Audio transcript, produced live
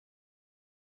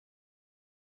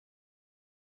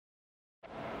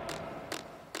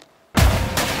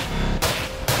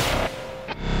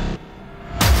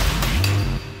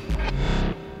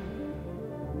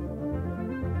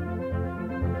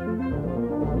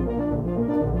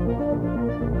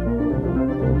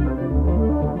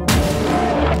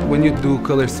When you do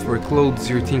colors for clothes,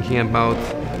 you're thinking about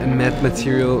a matte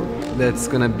material that's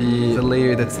gonna be a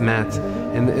layer that's matte.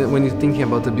 And when you're thinking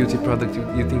about a beauty product,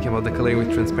 you're thinking about the color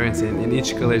with transparency, and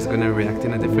each color is gonna react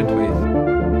in a different way.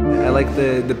 I like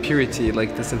the purity,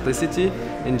 like the simplicity,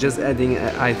 and just adding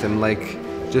an item like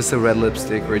just a red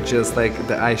lipstick or just like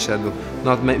the eyeshadow,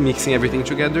 not mixing everything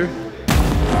together.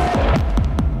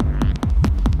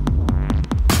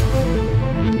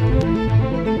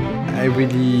 I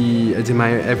really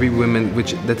admire every woman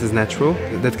that is natural,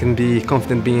 that can be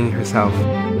confident being herself.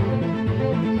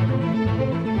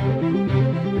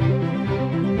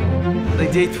 The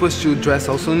idea was to dress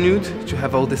also nude, to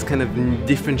have all this kind of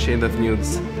different shade of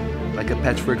nudes, like a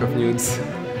patchwork of nudes,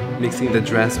 mixing the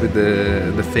dress with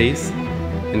the face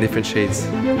in different shades.